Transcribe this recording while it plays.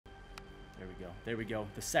we go. There we go.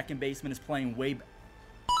 The second baseman is playing way back.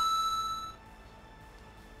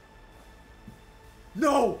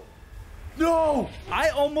 No! No! I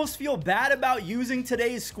almost feel bad about using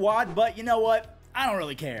today's squad, but you know what? I don't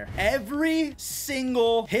really care. Every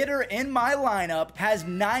single hitter in my lineup has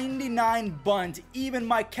 99 bunt. Even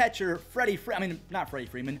my catcher, Freddie Furman.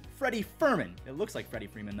 It looks like Freddie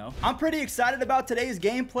Freeman, though. I'm pretty excited about today's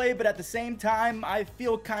gameplay, but at the same time, I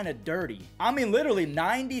feel kind of dirty. I mean, literally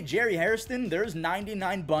 90 Jerry Hairston. There's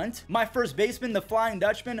 99 bunt. My first baseman, the Flying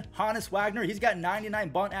Dutchman, Hannes Wagner, he's got 99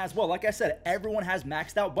 bunt as well. Like I said, everyone has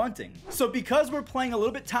maxed out bunting. So because we're playing a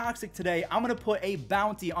little bit toxic today, I'm going to put a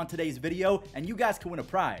bounty on today's video, and you guys can win a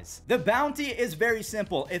prize. The bounty is very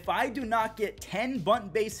simple. If I do not get 10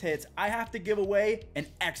 bunt base hits, I have to give away an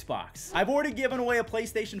Xbox. I've already given away a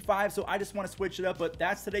PlayStation 5, so I just want to switch it up, but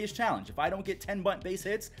that's today's challenge. If I don't get 10 bunt base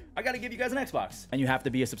hits, I got to give you guys an Xbox. And you have to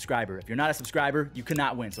be a subscriber. If you're not a subscriber, you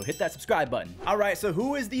cannot win, so hit that subscribe button. All right, so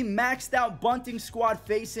who is the maxed out bunting squad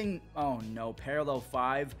facing? Oh no, parallel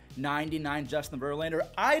 5, 99 Justin Verlander.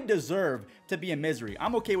 I deserve to be in misery.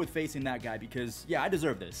 I'm okay with facing that guy because, yeah, I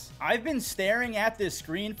deserve this. I've been staring at this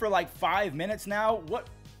screen for like 5 minutes now.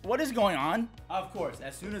 What is going on? Of course,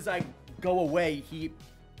 as soon as I go away, he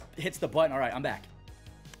hits the button. All right, I'm back.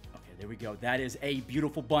 Okay, there we go. That is a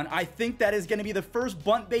beautiful bunt. I think that is going to be the first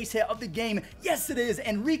bunt base hit of the game. Yes, it is.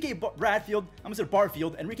 Enrique Bradford.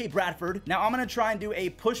 Now I'm going to try and do a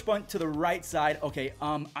push bunt to the right side. Okay,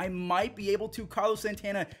 I might be able to. Carlos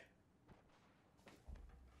Santana.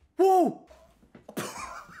 Whoa!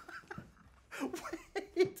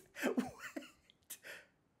 Wait.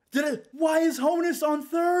 Why is Honus on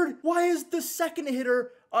third? Why is the second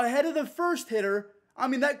hitter ahead of the first hitter? I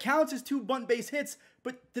mean, that counts as 2 bunt base hits,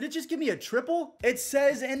 but did it just give me a triple? It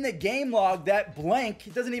says in the game log that blank,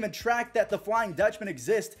 it doesn't even track that the Flying Dutchman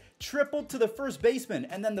exists, tripled to the first baseman,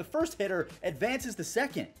 and then the first hitter advances to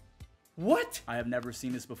second. What? I have never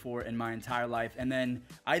seen this before in my entire life, and then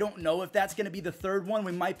I don't know if that's going to be the third one.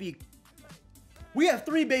 We have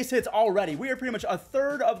 3 base hits already. We are pretty much a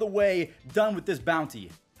third of the way done with this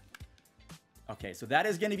bounty. Okay, so that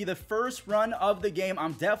is going to be the first run of the game.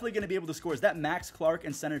 I'm definitely going to be able to score. Is that Max Clark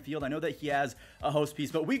in center field? I know that he has a host piece,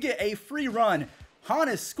 but we get a free run.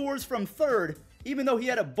 Hannes scores from third, even though he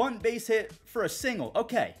had a bunt base hit for a single.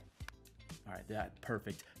 Okay. All right, that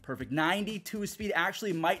perfect. Perfect. 92 speed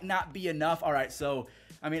actually might not be enough. All right, so,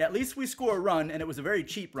 I mean, at least we score a run, and it was a very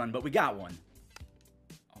cheap run, but we got one.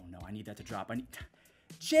 Oh, no, I need that to drop.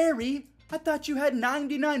 Jerry, I thought you had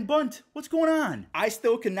 99 bunt. What's going on? I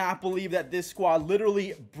still cannot believe that this squad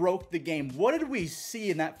literally broke the game. What did we see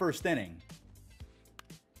in that first inning?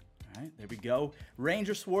 All right, there we go.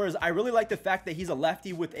 Ranger Suarez. I really like the fact that he's a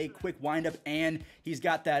lefty with a quick windup, and he's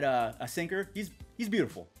got that a sinker. He's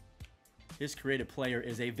beautiful. This creative player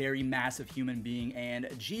is a very massive human being, and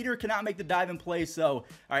Jeter cannot make the dive in play, so, all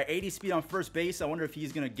right, 80 speed on first base. I wonder if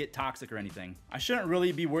he's going to get toxic or anything. I shouldn't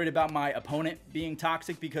really be worried about my opponent being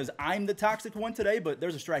toxic because I'm the toxic one today, but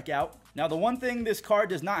there's a strikeout. Now, the one thing this card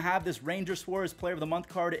does not have, this Ranger Suarez Player of the Month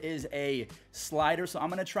card, is a slider, so I'm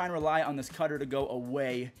going to try and rely on this cutter to go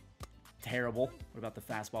away. Terrible. What about the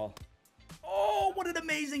fastball? Oh, what an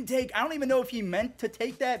amazing take. I don't even know if he meant to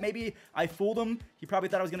take that. Maybe I fooled him. He probably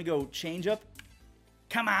thought I was going to go change up.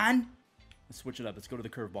 Come on. Let's switch it up. Let's go to the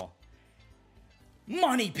curveball.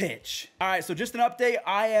 Money pitch. All right, so just an update.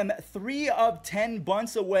 I am 3 of 10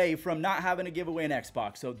 bunts away from not having to give away an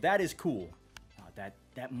Xbox, so that is cool.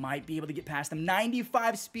 That might be able to get past him.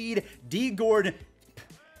 95 speed, D. Gordon.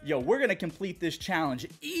 Yo, we're going to complete this challenge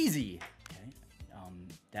easy.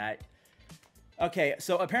 Okay, Okay,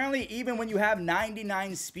 so apparently even when you have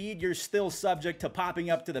 99 speed, you're still subject to popping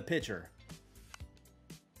up to the pitcher.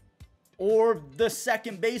 Or the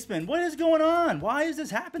second baseman. What is going on? Why is this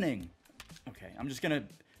happening? Okay, I'm just going to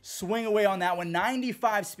swing away on that one.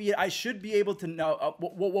 95 speed. I should be able to know.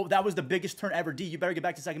 Whoa, that was the biggest turn ever. D, you better get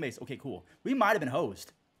back to second base. Okay, cool. We might have been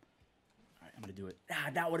hosed. All right, I'm going to do it.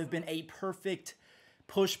 That would have been a perfect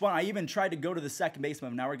push bunt. I even tried to go to the second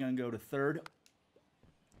baseman. Now we're going to go to third.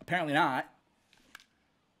 Apparently not.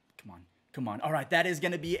 Come on. All right, that is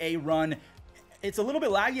going to be a run. It's a little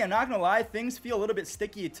bit laggy. I'm not going to lie. Things feel a little bit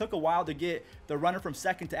sticky. It took a while to get the runner from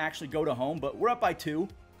second to actually go to home, but we're up by 2.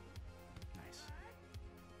 Nice.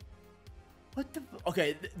 What the...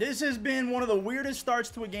 Okay, this has been one of the weirdest starts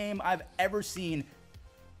to a game I've ever seen.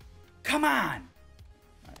 Come on.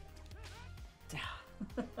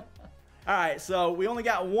 All right, so we only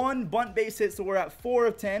got 1 bunt base hit, so we're at 4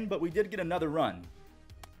 of 10, but we did get another run.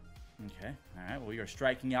 Okay, all right, well, we are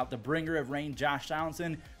striking out the bringer of rain, Josh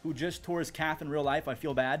Donaldson, who just tore his calf in real life. I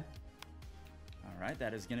feel bad. All All right,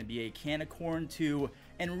 that is going to be a can of corn to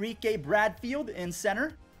Enrique Bradfield in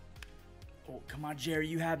center. Oh, come on, Jerry.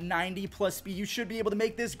 You have 90 plus speed. You should be able to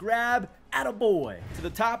make this grab. Attaboy. To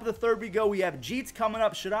the top of the third we go. We have Jeets coming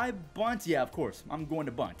up. Should I bunt? Yeah, of course. I'm going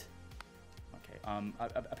to bunt. Okay.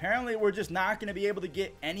 Apparently, we're just not going to be able to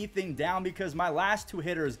get anything down because my last two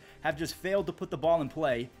hitters have just failed to put the ball in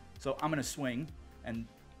play. So I'm going to swing, and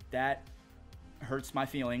that hurts my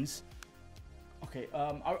feelings. Okay,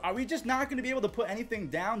 are we just not going to be able to put anything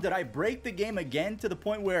down? Did I break the game again to the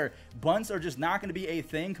point where bunts are just not going to be a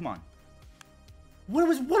thing? Come on. What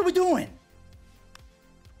are we doing?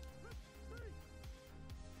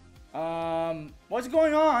 What's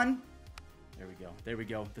going on? There we go. There we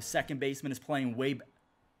go. The second baseman is playing way back.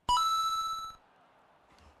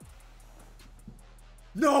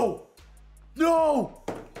 No! No!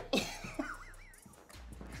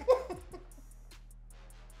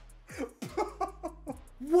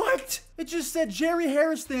 What? It just said Jerry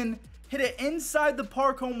Harrison hit it inside the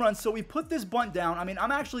park home run. So we put this bunt down. I mean,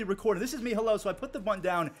 I'm actually recording. This is me. Hello. So I put the bunt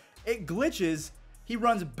down. It glitches. He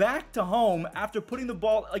runs back to home after putting the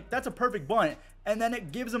ball. Like, that's a perfect bunt. And then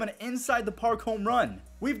it gives him an inside the park home run.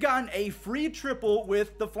 We've gotten a free triple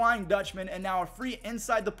with the Flying Dutchman and now a free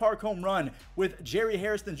inside the park home run with Jerry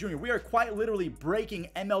Harrison Jr. We are quite literally breaking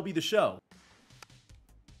MLB The Show.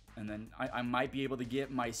 And then I might be able to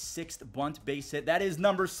get my 6th bunt base hit. That is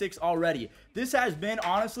number 6 already. This has been,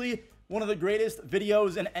 honestly, one of the greatest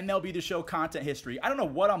videos in MLB The Show content history. I don't know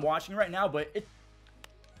what I'm watching right now, but it...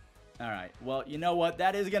 All right, well, you know what?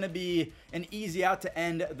 That is going to be an easy out to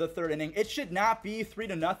end the third inning. It should not be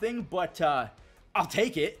 3-0, but I'll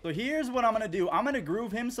take it. So here's what I'm going to do. I'm going to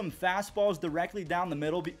groove him some fastballs directly down the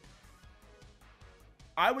middle.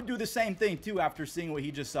 I would do the same thing, too, after seeing what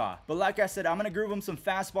he just saw. But like I said, I'm going to groove him some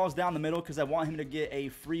fastballs down the middle because I want him to get a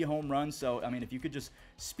free home run. So, I mean, if you could just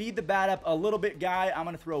speed the bat up a little bit, guy, I'm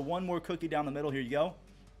going to throw one more cookie down the middle. Here you go.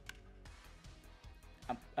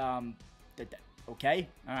 Okay,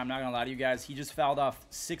 I'm not going to lie to you guys. He just fouled off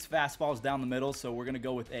 6 fastballs down the middle, so we're going to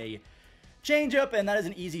go with a changeup, and that is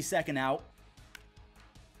an easy second out.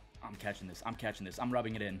 I'm catching this. I'm catching this. I'm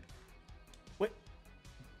rubbing it in. Wait,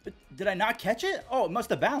 but did I not catch it? Oh, it must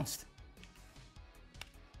have bounced.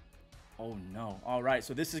 Oh, no. All right,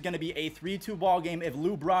 so this is going to be a 3-2 ball game if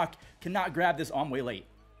Lou Brock cannot grab this. Oh, I'm way late.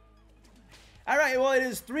 All right, well, it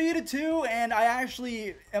is 3-2, and I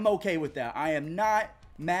actually am okay with that. I am not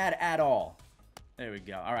mad at all. There we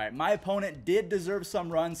go. All right, my opponent did deserve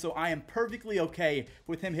some runs, so I am perfectly okay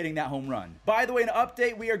with him hitting that home run. By the way, an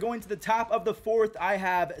update, we are going to the top of the 4th. I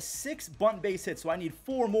have 6 bunt base hits, so I need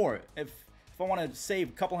 4 more if I want to save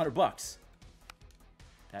a couple $100.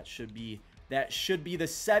 That should be the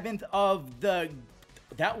 7th of the...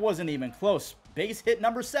 That wasn't even close. Base hit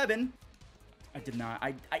number 7. I did not.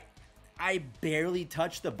 I barely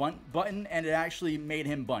touched the bunt button, and it actually made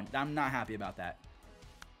him bunt. I'm not happy about that.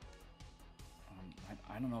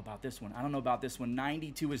 I don't know about this one. I don't know about this one.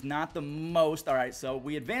 92 is not the most. All right, so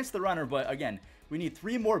we advanced the runner, but again, we need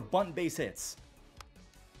 3 more bunt base hits.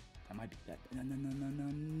 That might be that.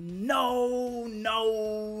 No.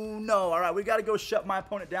 All right, we got to go shut my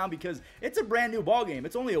opponent down because it's a brand new ball game.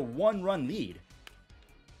 It's only a 1-run lead.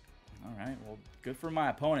 All right, well, good for my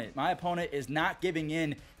opponent. My opponent is not giving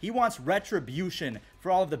in. He wants retribution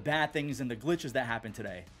for all of the bad things and the glitches that happened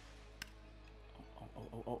today.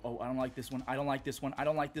 Oh, I don't like this one. I don't like this one. I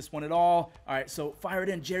don't like this one at all. All right, so fire it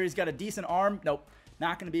in. Jerry's got a decent arm. Nope,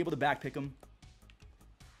 not going to be able to backpick him.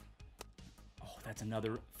 Oh, that's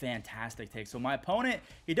another fantastic take. So my opponent,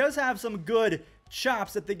 he does have some good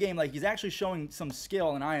chops at the game. Like, he's actually showing some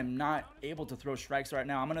skill, and I am not able to throw strikes right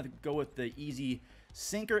now. I'm going to go with the easy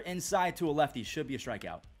sinker inside to a lefty. Should be a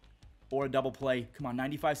strikeout. Or a double play. Come on,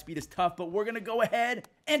 95 speed is tough, but we're going to go ahead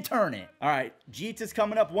and turn it. All right, Jeets is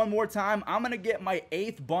coming up one more time. I'm going to get my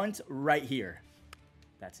 8th bunt right here.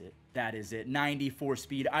 That's it. That is it. 94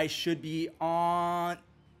 speed. I should be on...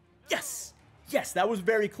 Yes! Yes, that was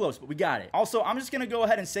very close, but we got it. Also, I'm just going to go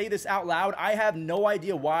ahead and say this out loud. I have no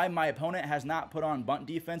idea why my opponent has not put on bunt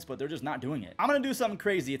defense, but they're just not doing it. I'm going to do something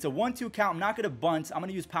crazy. It's a 1-2 count. I'm not going to bunt. I'm going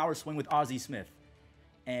to use power swing with Ozzie Smith.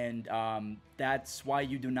 And that's why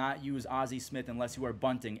you do not use Ozzie Smith unless you are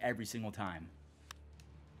bunting every single time.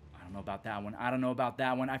 I don't know about that one. I don't know about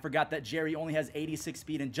that one. I forgot that Jerry only has 86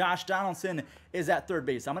 speed, and Josh Donaldson is at third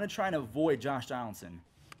base. I'm going to try and avoid Josh Donaldson.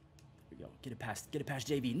 Here we go. Get it past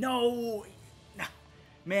JV. No!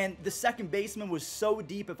 Man, the second baseman was so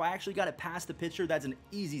deep. If I actually got it past the pitcher, that's an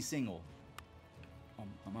easy single.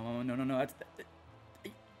 No.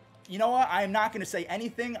 You know what? I am not going to say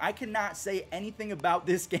anything. I cannot say anything about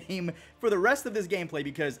this game for the rest of this gameplay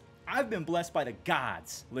because I've been blessed by the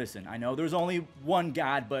gods. Listen, I know there's only one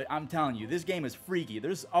god, but I'm telling you, this game is freaky.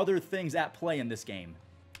 There's other things at play in this game.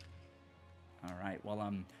 All right,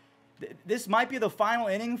 well, this might be the final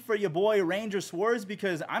inning for your boy Ranger Suarez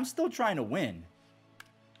because I'm still trying to win.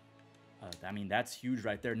 I mean, that's huge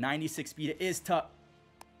right there. 96 speed is tough.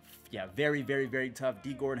 Yeah, very, very, very tough.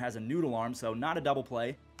 D. Gordon has a noodle arm, so not a double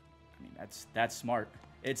play. I mean, that's smart.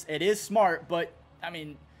 It is smart, but, I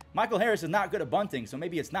mean, Michael Harris is not good at bunting, so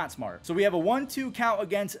maybe it's not smart. So we have a 1-2 count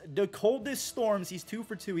against the coldest storms. He's 2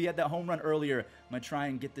 for 2. He had that home run earlier. I'm going to try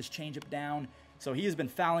and get this changeup down. So he has been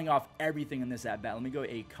fouling off everything in this at-bat. Let me go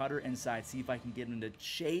a cutter inside, see if I can get him to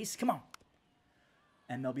chase. Come on.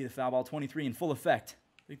 MLB the foul ball 23 in full effect.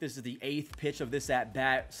 I think this is the 8th pitch of this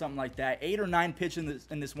at-bat, something like that. 8 or 9 pitch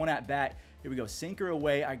in this one at-bat. Here we go. Sinker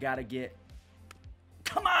away. I got to get...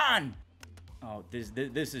 Come on! Oh,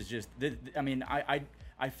 this is just... I mean,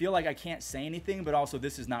 I feel like I can't say anything, but also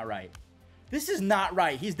this is not right. This is not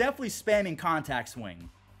right. He's definitely spamming contact swing.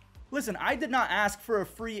 Listen, I did not ask for a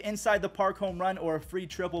free inside the park home run or a free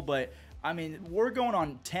triple, but, I mean, we're going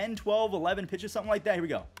on 10, 12, 11 pitches, something like that. Here we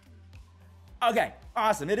go. Okay,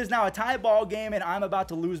 awesome. It is now a tie ball game, and I'm about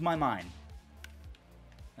to lose my mind.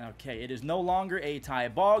 Okay, it is no longer a tie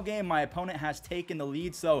ball game. My opponent has taken the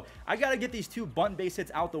lead, so I got to get these 2 bunt base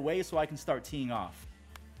hits out the way so I can start teeing off.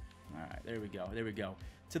 All right, there we go. There we go.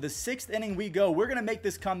 To the 6th inning we go. We're going to make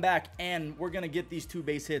this comeback, and we're going to get these 2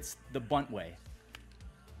 base hits the bunt way.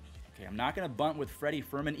 Okay, I'm not going to bunt with Freddie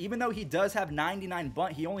Fermin. Even though he does have 99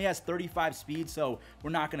 bunt, he only has 35 speed, so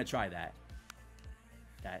we're not going to try that.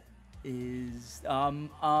 That is,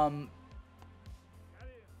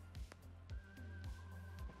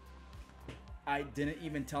 I didn't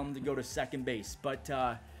even tell him to go to second base,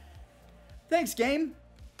 but, thanks, game.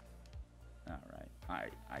 All right.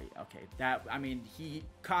 Okay, I mean, he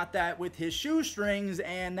caught that with his shoestrings,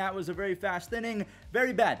 and that was a very fast inning.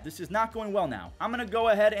 Very bad. This is not going well now. I'm going to go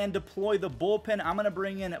ahead and deploy the bullpen. I'm going to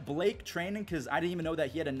bring in Blake Training because I didn't even know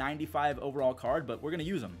that he had a 95 overall card, but we're going to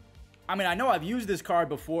use him. I mean, I know I've used this card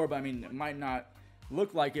before, but I mean, it might not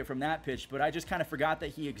look like it from that pitch, but I just kind of forgot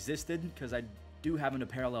that he existed because I do have him to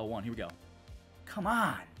parallel 1. Here we go. Come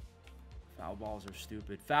on. Foul balls are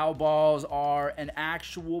stupid. Foul balls are an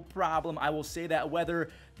actual problem. I will say that whether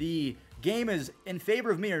the game is in favor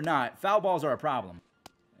of me or not, foul balls are a problem.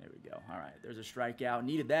 There we go. All right, there's a strikeout.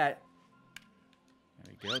 Needed that.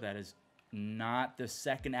 There we go. That is not the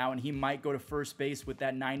second out, and he might go to first base with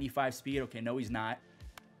that 95 speed. Okay, no, he's not.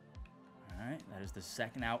 All right, that is the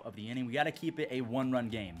second out of the inning. We got to keep it a 1-run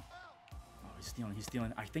game. He's stealing. He's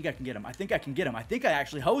stealing. I think I can get him. I think I can get him. I think I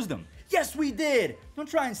actually hosed him. Yes, we did. Don't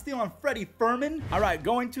try and steal on Freddie Fermin. All right,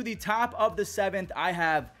 going to the top of the 7th. I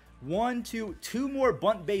have 2 more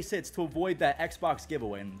bunt base hits to avoid that Xbox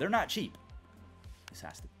giveaway, and they're not cheap. This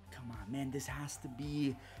has to. Come on, man. This has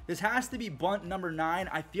to be bunt number 9.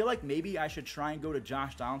 I feel like maybe I should try and go to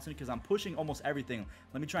Josh Donaldson because I'm pushing almost everything.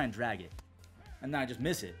 Let me try and drag it, and then I just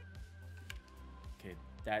miss it. Okay,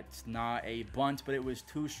 that's not a bunt, but it was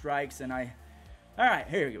 2 strikes, and I. All right,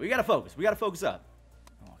 here we go. We got to focus. We got to focus up.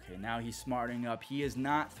 Okay, now he's smarting up. He is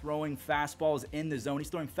not throwing fastballs in the zone. He's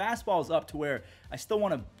throwing fastballs up to where I still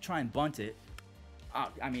want to try and bunt it.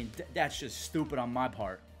 I mean, that's just stupid on my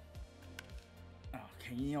part.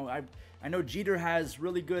 Okay, you know, I know Jeter has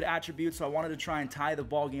really good attributes, so I wanted to try and tie the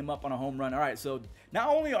ball game up on a home run. All right, so not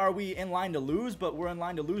only are we in line to lose, but we're in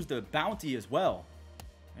line to lose the bounty as well.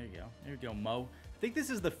 There you go. There you go, Mo. I think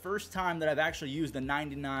this is the first time that I've actually used the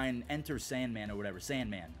 99 Enter Sandman or whatever.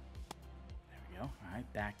 Sandman. There we go. All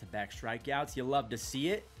right, back-to-back strikeouts. You love to see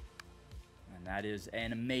it. And that is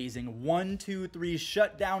an amazing 1-2-3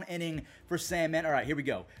 shutdown inning for Sandman. All right, here we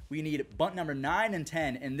go. We need bunt number 9 and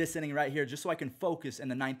 10 in this inning right here just so I can focus in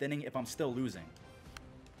the 9th inning if I'm still losing.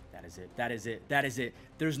 That is it. That is it. That is it.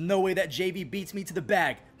 There's no way that JV beats me to the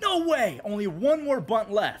bag. No way! Only 1 more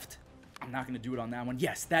bunt left. I'm not going to do it on that one.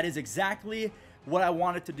 Yes, that is exactly what I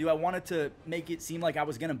wanted to do. I wanted to make it seem like I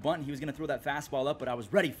was going to bunt and he was going to throw that fastball up, but I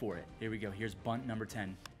was ready for it. Here we go. Here's bunt number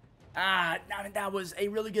 10. I mean, that was a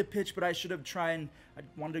really good pitch, but I should have tried and I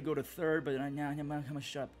wanted to go to third, but now I'm going to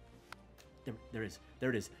shut up. There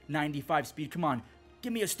it is. 95 speed. Come on.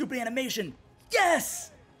 Give me a stupid animation.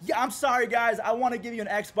 Yes! Yeah, I'm sorry, guys. I want to give you an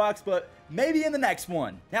Xbox, but maybe in the next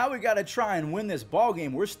one. Now we got to try and win this ball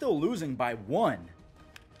game. We're still losing by 1.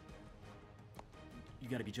 You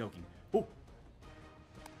got to be joking. Oh.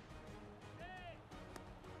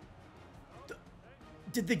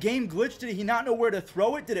 Did the game glitch? Did he not know where to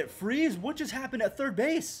throw it? Did it freeze? What just happened at third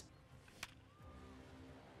base?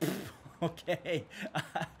 Okay.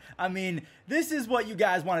 I mean, this is what you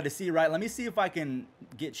guys wanted to see, right? Let me see if I can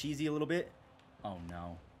get cheesy a little bit. Oh,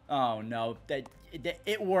 no. Oh, no.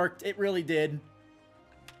 It worked. It really did.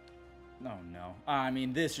 Oh, no. I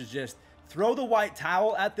mean, this is just... Throw the white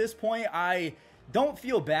towel at this point. I don't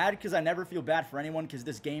feel bad because I never feel bad for anyone because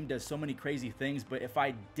this game does so many crazy things. But if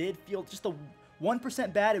I did feel just a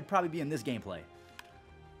 1% bad, it would probably be in this gameplay.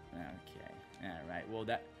 Okay. All right. Well,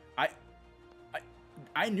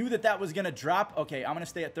 I knew that was going to drop. Okay, I'm going to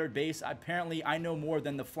stay at third base. Apparently, I know more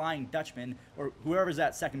than the Flying Dutchman or whoever's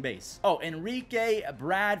at second base. Oh, Enrique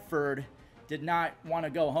Bradford did not want to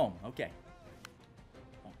go home. Okay.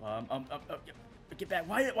 Get back.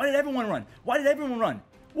 Why did everyone run? Why did everyone run?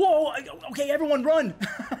 Whoa, okay, everyone run.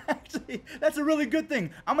 Actually, that's a really good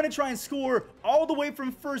thing. I'm going to try and score all the way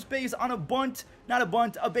from first base on a bunt. Not a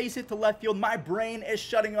bunt, a base hit to left field. My brain is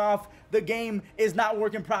shutting off. The game is not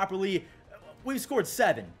working properly. We've scored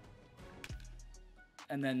 7.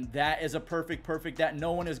 And then that is a perfect that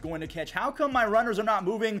no one is going to catch. How come my runners are not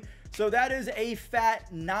moving? So that is a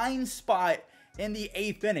fat 9 spot in the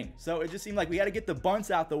 8th inning. So it just seemed like we had to get the bunts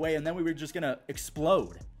out the way, and then we were just going to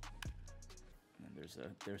explode. And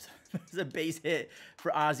there's a base hit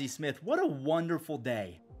for Ozzie Smith. What a wonderful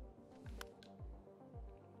day.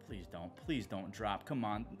 Please don't drop. Come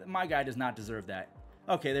on. My guy does not deserve that.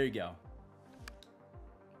 Okay, there you go.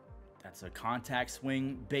 That's a contact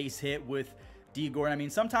swing base hit with D. Gordon. I mean,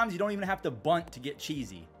 sometimes you don't even have to bunt to get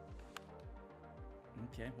cheesy.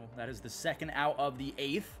 Okay, well, that is the 2nd out of the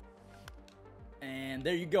 8th. And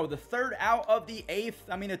there you go, the 3rd out of the 8th.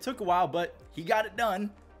 I mean, it took a while, but he got it done.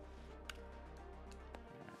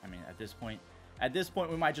 I mean, at this point,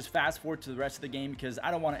 we might just fast forward to the rest of the game because I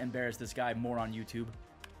don't want to embarrass this guy more on YouTube.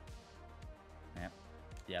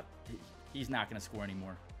 Yep. He's not going to score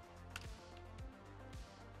anymore.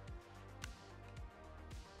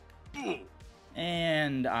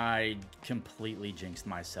 And I completely jinxed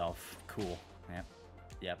myself. Cool.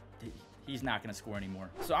 Yep. He's not going to score anymore.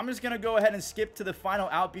 So I'm just going to go ahead and skip to the final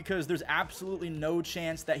out because there's absolutely no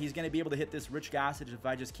chance that he's going to be able to hit this Rich Gossage if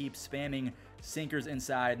I just keep spamming sinkers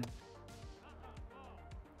inside.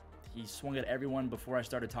 He swung at everyone before I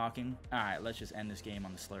started talking. All right, let's just end this game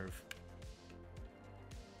on the slurve.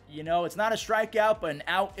 You know, it's not a strikeout, but an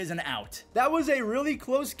out is an out. That was a really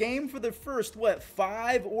close game for the first,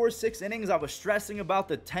 5 or 6 innings. I was stressing about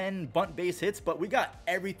the 10 bunt base hits, but we got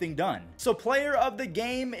everything done. So player of the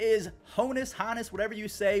game is Honus, whatever you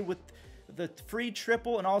say, with the free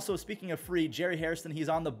triple. And also, speaking of free, Jerry Harrison, he's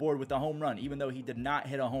on the board with a home run, even though he did not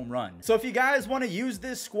hit a home run. So if you guys want to use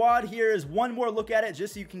this squad, here is one more look at it,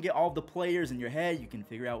 just so you can get all the players in your head. You can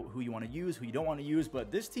figure out who you want to use, who you don't want to use, but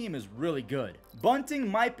this team is really good. Bunting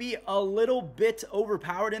might be a little bit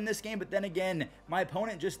overpowered in this game, but then again, my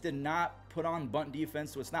opponent just did not put on bunt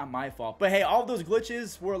defense, so it's not my fault. But hey, all of those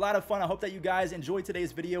glitches were a lot of fun. I hope that you guys enjoyed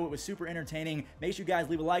today's video. It was super entertaining. Make sure you guys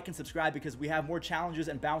leave a like and subscribe because we have more challenges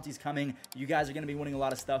and bounties coming. You guys are going to be winning a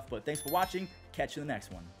lot of stuff, but thanks for watching. Catch you in the next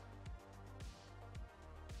one.